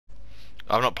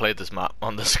I've not played this map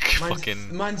on this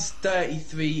fucking. Mine's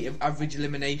 33 average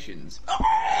eliminations.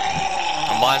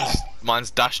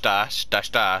 Mine's dash dash dash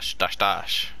dash dash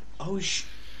dash. Oh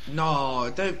no,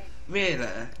 don't really.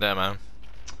 There, man.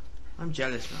 I'm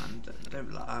jealous, man.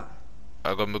 Don't like that.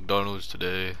 I got McDonald's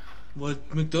today.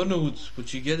 What McDonald's?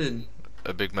 What you getting?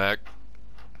 A Big Mac.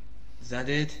 Is that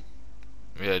it?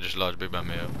 Yeah, just a large Big Mac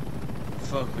meal.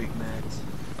 Fuck Big Macs.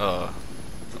 Oh.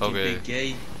 Okay.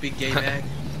 Big gay Mac.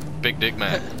 Big Dick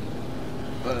Mac.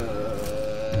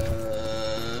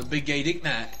 Big gay Dick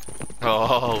Mac.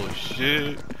 Oh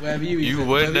shit. Where have you? You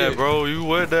went there, bro. You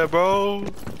went there, bro.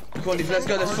 Come on, let's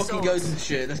go. Let's fucking go to the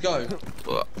shit. Let's go.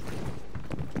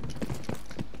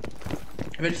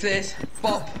 Ready for this?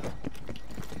 Bop.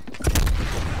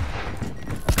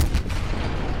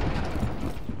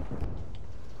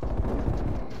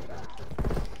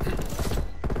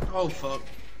 Oh fuck.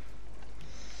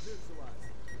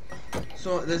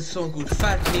 So there's a song called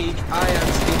Fat Nick, I Am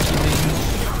Stinky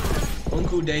Minge,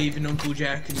 Uncle Dave and Uncle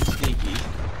Jack and Sneaky.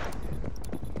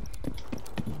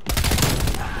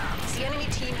 The enemy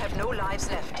team have no lives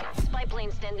left. Spy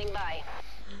plane standing by.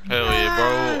 Hell yeah,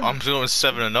 bro. I'm doing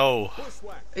 7-0.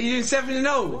 Are you doing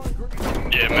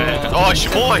 7-0? Yeah, man. Oh, it's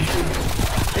your boy.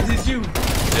 Is this you?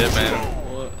 Yeah, man.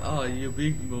 Oh, you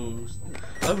big moves.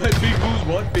 I'm like big moves.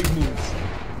 What big moves?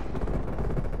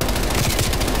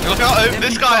 Look how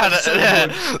this guy had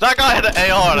a that guy had an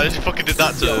AR and I just fucking did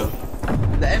that to him.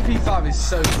 The MP5 is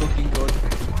so fucking good.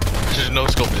 Just no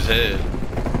scoped his head.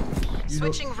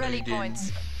 Switching rally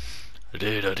points. I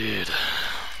did.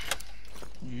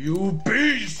 You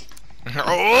beast!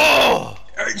 Oh!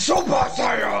 It's Super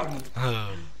Saiyan!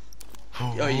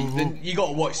 Oh, you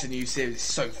gotta watch the new series. It's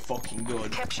so fucking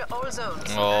good. Capture all zones.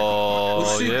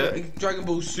 Oh, yeah. Dragon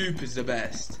Ball Super's the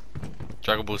best.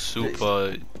 Dragon Ball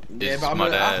Super Yeah, is but my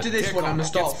dad. after this one, I'm gonna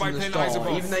start from the start.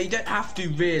 Even though you don't have to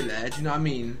really, do you know what I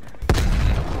mean?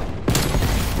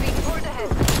 Report ahead.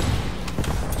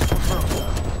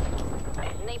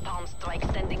 Napalm strike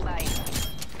standing by.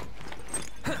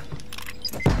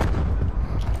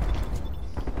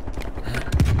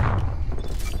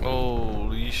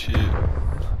 Holy shit.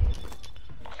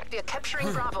 We are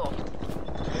capturing Bravo.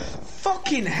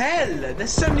 Fucking hell!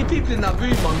 There's so many people in that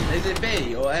room. Is it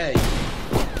B or A?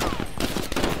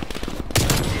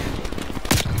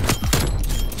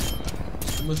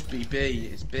 It must be B.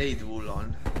 It's B. They're all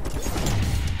on.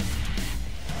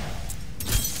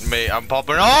 Mate, I'm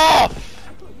popping off!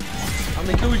 How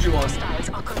many kills you on?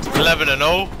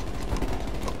 11-0.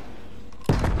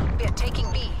 We are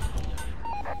taking B.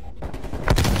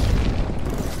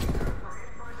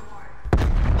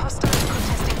 Hostiles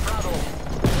contesting Bravo.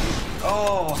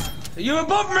 Oh, are you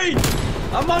above me?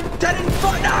 I'm on 10 and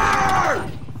 4.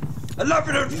 No!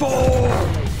 11 and 4.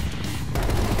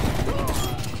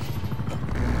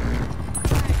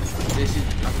 This is.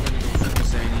 I'm gonna go Super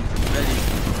Saiyan. Ready?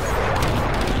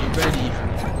 Are you ready?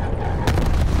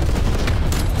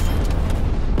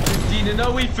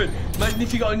 15-0, Ethan. Imagine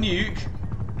if you got a nuke.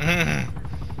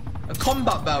 A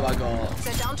combat bow I got.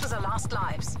 They're down to their last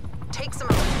lives. Take them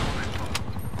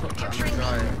out. Capturing B.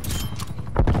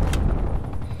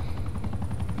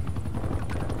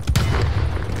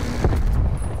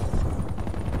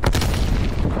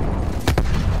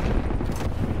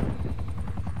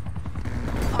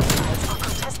 Hostiles are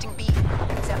contesting B.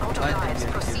 They're out of lives.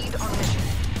 Proceed on mission.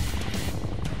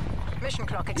 Mission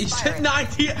clock He expiring. said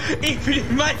 90. Ethan,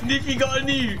 imagine if you got a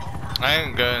nuke. I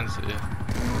ain't going to.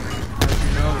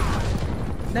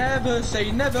 No. Never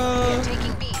say never. They're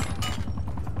taking B.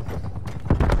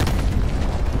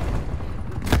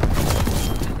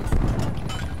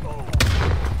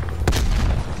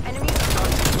 Enemies are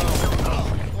contesting zone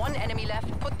B. One enemy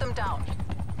left. Put them down.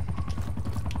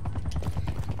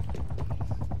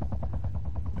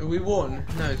 Have we won?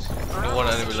 No. It's One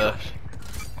enemy left.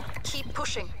 Keep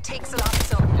pushing. Take the last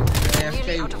zone. They're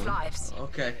nearly out of won. lives.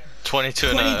 Okay.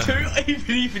 22-0. 22.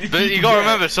 Even if But you can gotta get-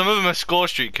 remember, some of them are score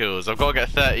streak kills. I've gotta get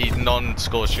 30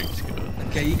 non-score streak kills.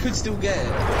 Okay, you could still get it.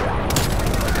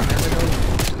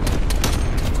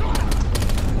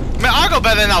 Man, I got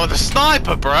better than that with a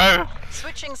sniper, bro.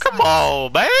 Switching Come sides.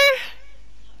 on, man.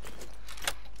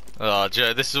 Oh,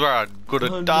 Joe, this is where I'm gonna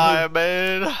Oh, no. die,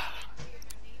 man.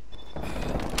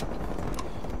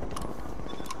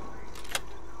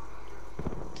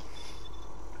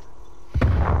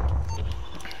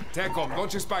 TACOM,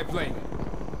 launch a spy plane.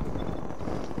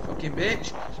 Fucking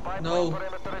bitch. No.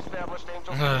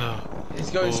 It's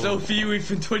going Oh. slow for you,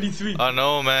 Ethan. 23. I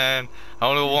know, man. I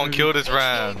only got one kill this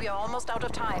round. We are almost out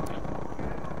of time.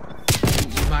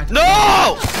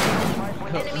 No!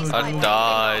 Enemy I spy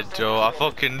died, Joe. I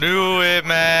fucking knew it,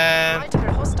 man.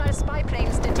 Multiple hostile spy plane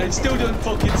It still doesn't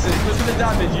fucking sick. Look at the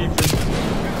damage, Ethan.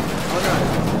 Oh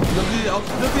no.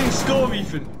 Look at his score,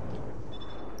 Ethan.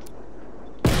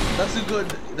 That's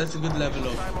a good level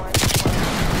up.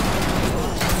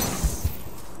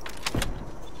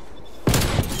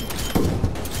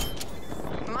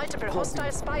 Multiple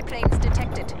hostile spy planes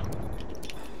detected.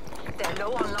 They're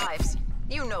low on lives.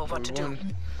 You know what to do.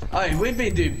 Oh, we've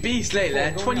been doing beast lately.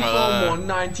 24-1,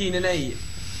 19 and 8.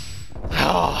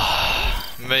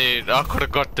 Oh, mate, I could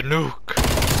have got the nuke.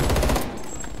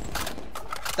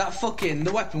 That fucking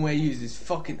the weapon we're using is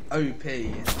fucking OP.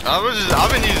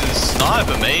 I've been using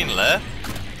sniper mainly.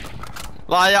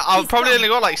 Like I've probably only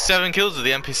got like 7 kills with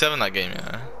the MP7 that game,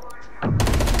 yeah.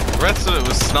 The rest of it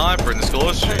was sniper and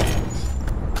score streaks.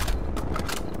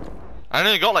 I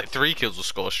only got like 3 kills with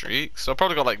score streaks, so I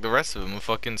probably got like the rest of them with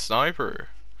fucking sniper.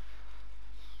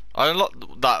 I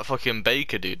unlocked that fucking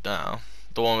Baker dude now.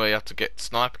 The one where you have to get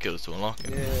sniper kills to unlock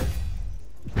it. Yeah.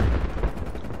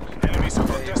 Enemies are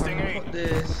contesting A. Got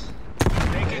this.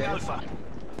 Taking Alpha.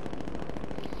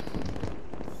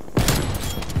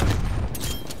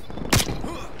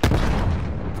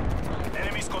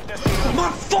 Enemies contesting Alpha. My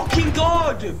fucking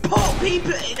god! Pop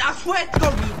people! I swear to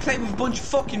God, we play with a bunch of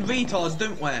fucking retards,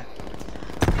 don't we?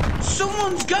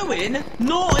 Someone's going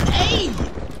Norton A!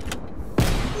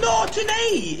 Norton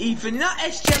A! Ethan, that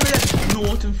SGM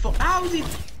Norton fuck. How is it?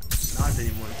 I didn't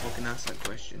even want to fucking ask that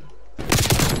question.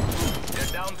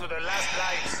 They're down to the last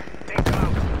lives. Take them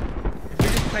out. If we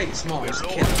just play it smart, just Low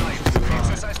kill on them. lives.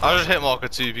 Exercise I just hit marker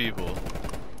 2 people.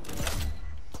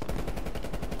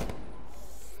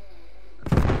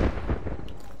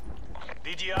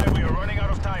 DGI, we are running out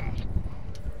of time.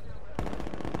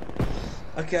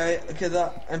 Okay,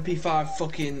 that MP5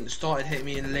 fucking started hitting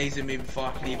me and lasered me before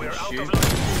I could even We're out shoot. of lives.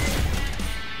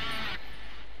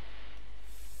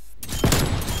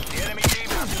 The enemy team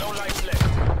has no lives left.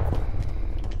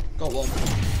 Got one.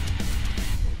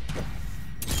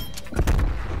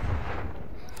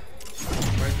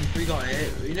 Whereas if we got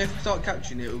it, you know, if we start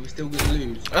capturing it, we're still gonna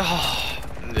lose.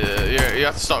 Yeah, you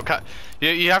have to stop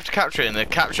you have to capture it, and the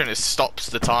capturing it stops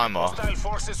the timer. Hostile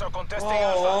forces are contesting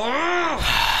Alpha.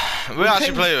 Oh, We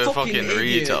actually play with fucking fucking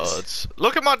idiots. retards.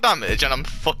 Look at my damage, and I'm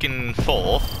fucking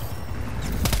 4.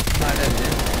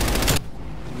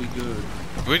 we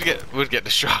good. We'd get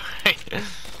destroyed.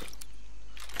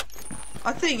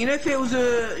 I think, you know, if it was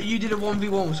you did a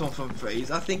 1v1 with someone from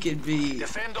Freeze, I think it'd be.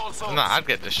 Defend all zones. Nah, I'd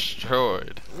get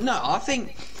destroyed. No,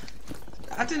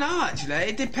 I don't know actually.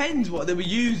 It depends what they were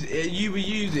using. You were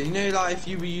using. You know, like if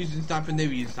you were using sniper and they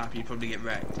were using sniper, you'd probably get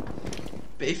wrecked.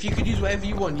 But if you could use whatever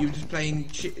you want, you were just playing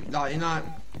shit, like, you know.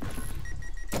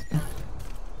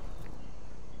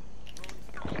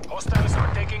 Hostiles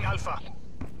are taking Alpha.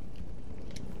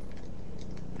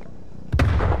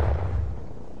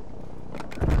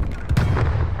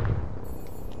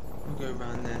 We'll go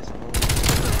around there.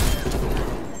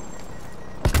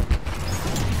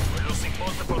 We're losing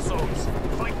multiple zones.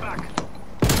 Fight back.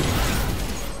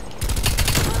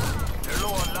 They're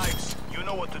low on lives. You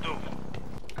know what to do.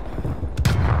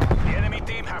 The enemy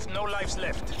team have no lives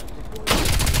left.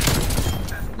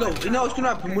 Look, you know what's gonna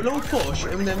happen? We'll all push,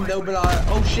 and then they'll be like,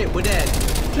 "Oh shit, we're dead."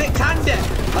 Flick's hand there.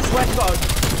 I swear to God,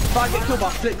 if I get killed by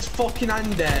Flick's fucking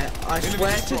hand there, I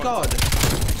swear to God.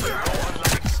 Low on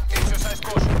lives. Exercise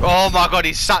caution. Oh my god,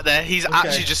 he's sat there. He's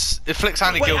actually just. It flicks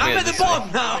hand and Wait, killed me. I'm at the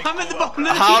bottom now. I'm at the bottom.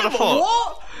 How the fuck?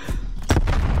 What?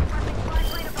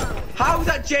 How's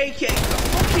that JK?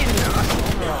 Fucking.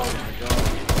 Oh my God.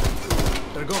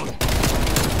 They're gone.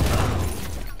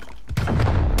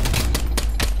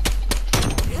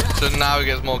 So now he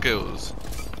gets more kills.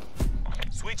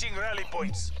 Switching rally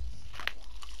points.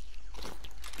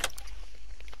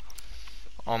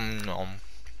 Nom.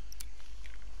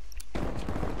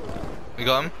 You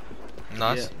got him?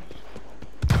 Nice.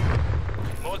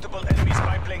 Multiple enemy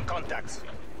spy plane contacts.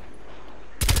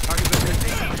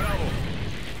 Taking Bravo.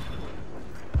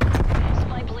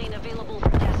 Spy plane available for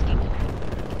tasking.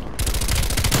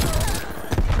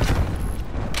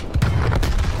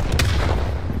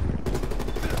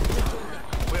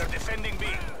 We are defending B.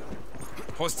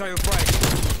 Hostile frag.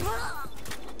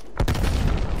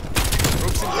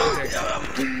 Groups in contact.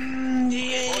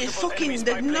 Yeah, fucking.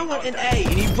 There's no one in A,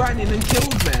 and he ran in and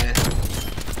killed me.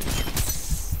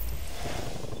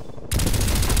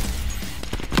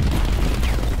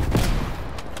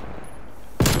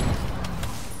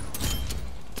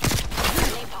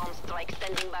 Napalm strike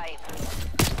standing by.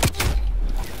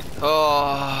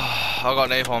 Oh, I got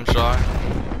napalm strike.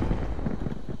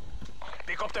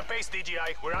 Pick up the pace,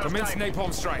 DGI. We're out of Commence time.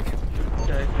 napalm strike.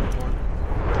 Okay, come on.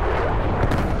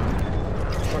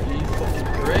 Fuck you fucking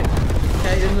prick.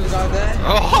 Okay, there's another guy there.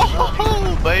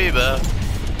 Oh, baby.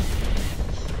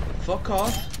 Fuck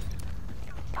off.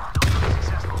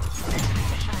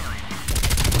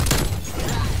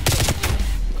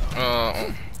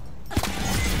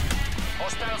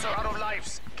 Hostiles are out of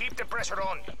lives. Keep the pressure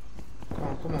on.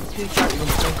 Come on, keep that, you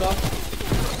gonna fuck off.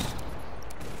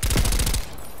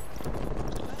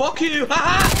 Fuck you,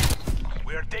 haha!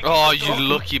 We're taking Oh, control. you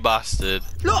lucky bastard.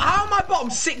 Look, how am I bottom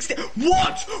 60?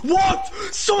 What? What?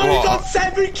 Someone who's What? on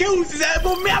 7 kills is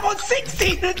above me. I'm on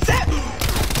 16 and 7.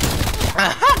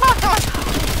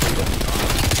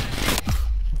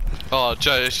 Oh,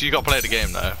 Joe, you got to play the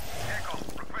game though.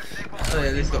 Oh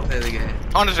yeah, let's go play the game.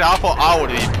 Honestly, I thought I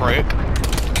would have been prick.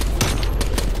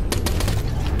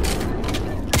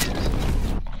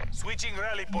 Switching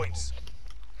rally points.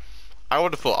 I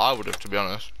would have thought I would have, to be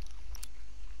honest.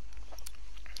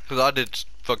 Because I did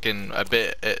fucking a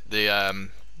bit at the,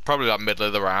 probably like middle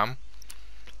of the round.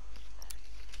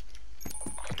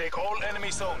 Take all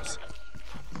enemy zones.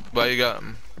 Where you got?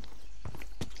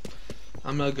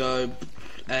 I'm gonna go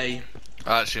A.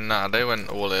 Actually, nah, they went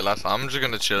all A last time. I'm just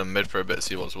gonna chill in mid for a bit,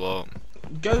 see what's what.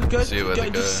 Go, See where they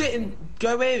go. just sit and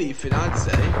go here, Ethan, I'd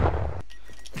say.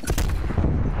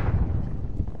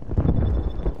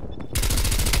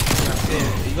 That's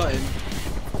it, you got him.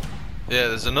 Yeah,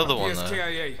 there's another one though.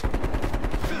 KIA.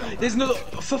 There's another,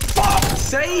 for fuck's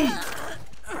sake!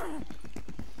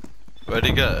 Where'd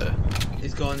he go?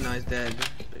 He's gone now, he's dead.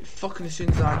 Fucking as soon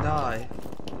as I die.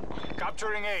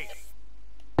 Capturing A.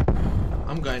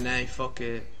 I'm going A, fuck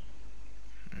it.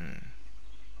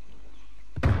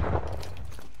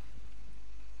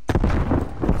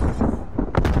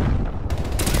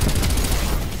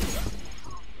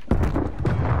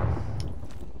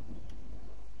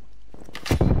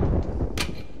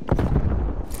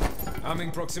 I'm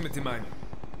in proximity mine.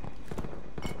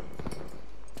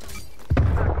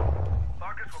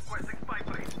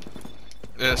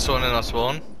 Yeah, spawn in our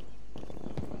spawn.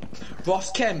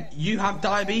 Ross Kemp, you have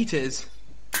diabetes.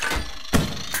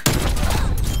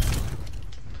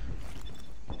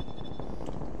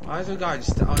 Why is the guy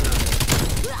just... Oh no.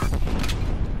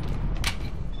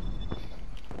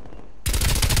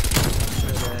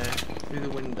 Go there, through the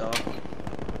window.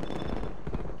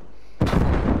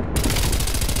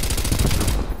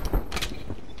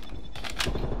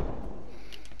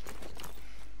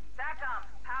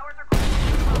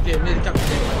 Okay, I'm near the captain.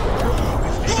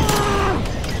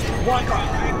 Why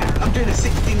can't I'm doing a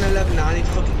 16-11 now, I need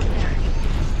to fucking kill him.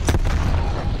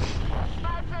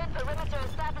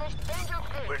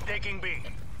 We're taking B.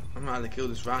 I'm not gonna kill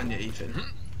this round yet, Ethan.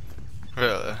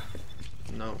 Really?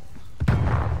 No.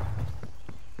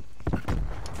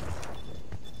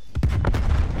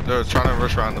 They're trying to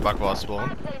rush around the back of our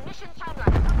spawn.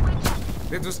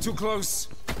 That was too close.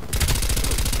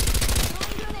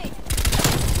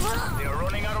 They are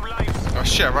running out of lives. Oh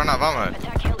shit, I ran out of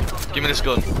ammo. Give me this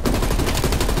gun.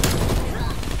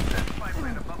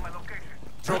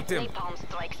 Dropped him. Napalm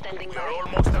strike standing We are by.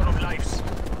 almost out of lives.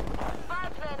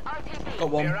 Got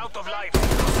We one. are out of lives.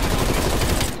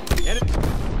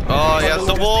 Oh, he has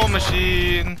the war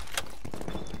machine.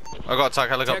 I got attack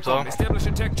TACOM, helicopter. establish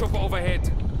a tech chopper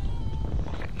overhead.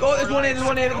 Oh, there's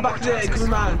one here at the back of there. Coming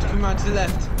round to the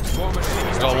left. War machine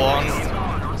is Got one.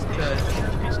 Okay.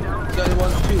 There's only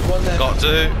one there. Got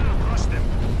two.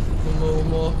 One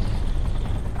more.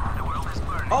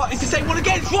 Oh, it's the same one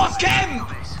again. It's Ross Kemp!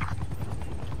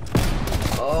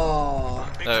 Oh.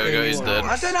 There we go, he's dead.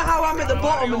 I don't know how I'm at the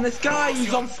bottom and this guy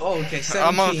who's on... Oh, okay, 17.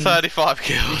 I'm on 35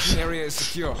 kills. area is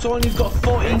secure. Someone who's got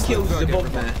 14 kills is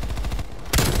above me.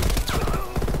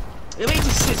 It really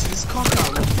just sits with his cock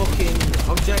out with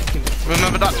fucking objective.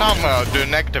 Remember that time where I was doing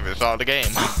negative at the start of the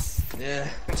game? Yeah.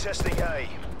 Contesting A.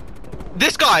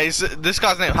 This guy's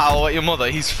name, How I Met Your Mother,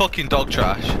 he's fucking dog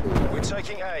trash. We're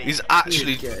taking A. He's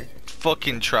actually Okay.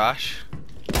 fucking trash.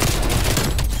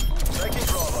 Taking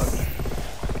Bravo.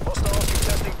 Hostiles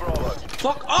contesting Bravo.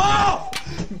 Fuck off!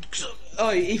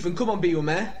 Oh, Ethan, come on, be with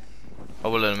me. I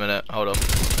will in a minute, hold on.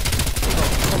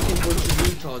 Fucking bunch of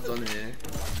retards on here.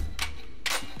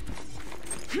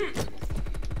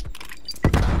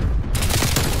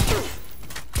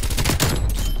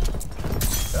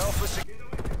 Alpha sec-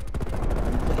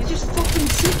 He's just fucking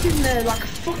sitting there like a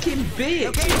fucking bitch.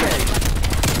 Okay.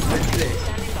 Look at this.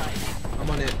 I'm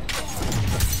on it.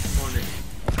 I'm on it.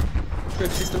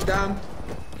 Trip system down.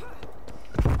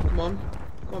 Come on.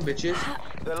 Come on, bitches.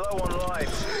 They're low on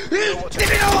lives.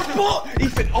 They've in our spawn!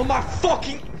 Ethan, on my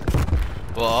fucking...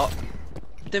 What?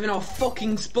 They're in our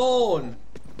fucking spawn.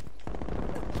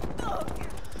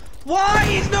 Why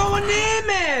is no one near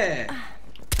me?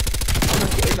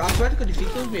 I swear to God, if he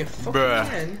kills me a fucking Bruh.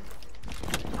 man.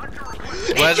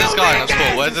 Where's this guy in our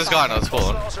spawn? Where's this guy in our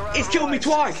spawn? He's killed me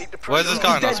twice. Where's this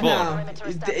guy in our He's dead spawn?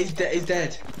 now. He's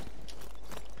dead.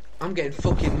 I'm getting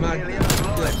fucking mad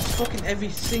now. Like, just fucking every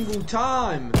single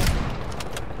time.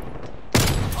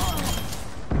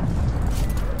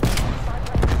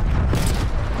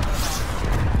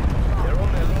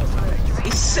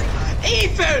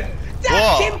 Ethan!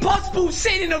 That's What? impossible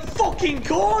sitting in a fucking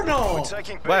corner!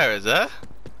 Where is it?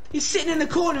 He's sitting in the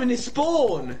corner in his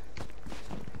spawn!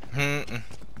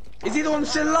 Is he the one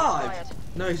still alive?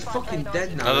 No, he's fucking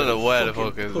dead now. I don't know where the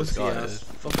Fucking fuck is this pussy guy ass is.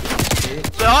 fucking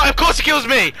bitch. Oh, of course he kills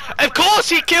me! Of course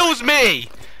he kills me!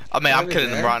 Oh mate, I'm Over killing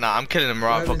him there. right now. I'm killing him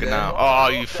right Over fucking there. now. Oh,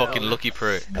 you fucking lucky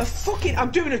prick.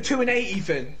 I'm doing a 2 and 8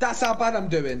 Ethan. That's how bad I'm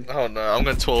doing. Oh no, I'm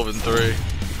going 12 and 3.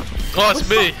 Oh, it's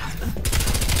me.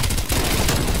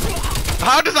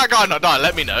 How does that guy not die?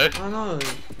 Let me know. I know.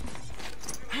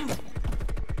 You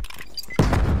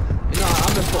know,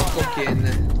 I'm gonna put fucking.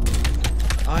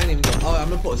 I ain't even got. Oh, I'm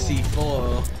gonna put a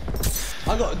C4.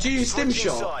 I got. Do you use stim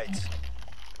shot?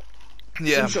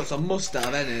 Yeah. Stim shots I must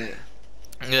have, innit?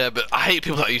 Yeah, but I hate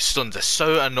people that use stuns. They're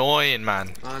so annoying,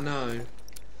 man. I know.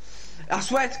 I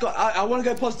swear to God, I want to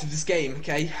go positive this game,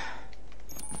 okay?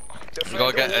 You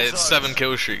gotta get a 7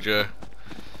 kill streak, Joe.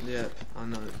 Yep, I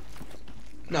know.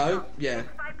 No, yeah.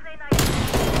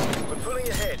 We're pulling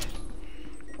ahead.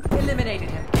 Eliminated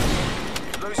him.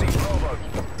 Losing Bravo.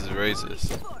 This is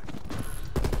racist.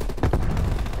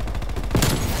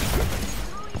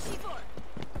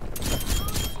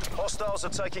 Hostiles are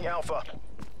taking Alpha.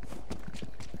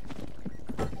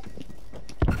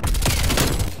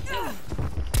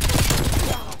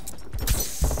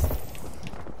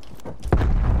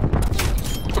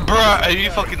 Bruh, are you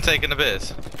fucking taking a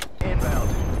piss? Inbound.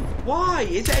 Why?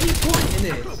 Is there any point in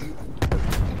this?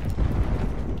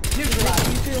 Do you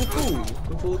feel cool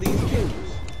with all these kills?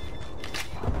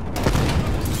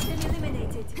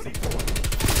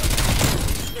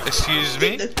 Excuse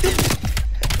me?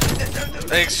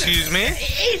 Excuse me?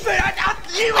 Ethan,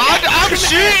 I'm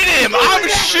shooting him! I'm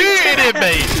shooting him,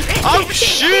 mate! I'm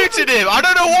shooting him! I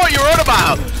don't know what you're on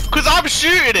about! Because I'm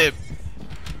shooting him!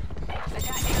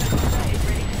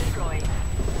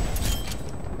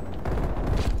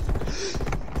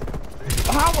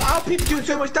 How are people doing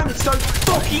so much damage so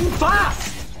fucking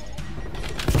fast?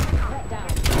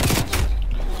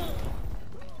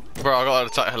 Bro, I got an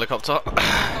attack helicopter.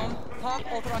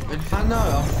 I know,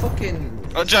 I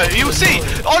fucking... Oh, Joe, you'll see!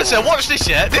 Honestly, watch this,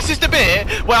 yeah? This is the bit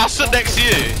where I stood next to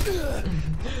you.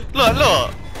 Look,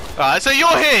 look. Alright, so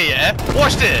you're here, yeah?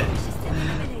 Watch this.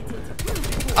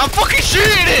 I'm fucking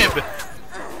shooting him!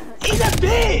 He's a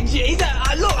bitch! He's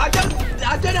a... Look, I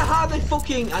don't know how they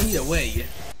fucking... I need a wait.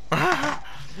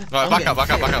 Right, back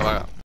up.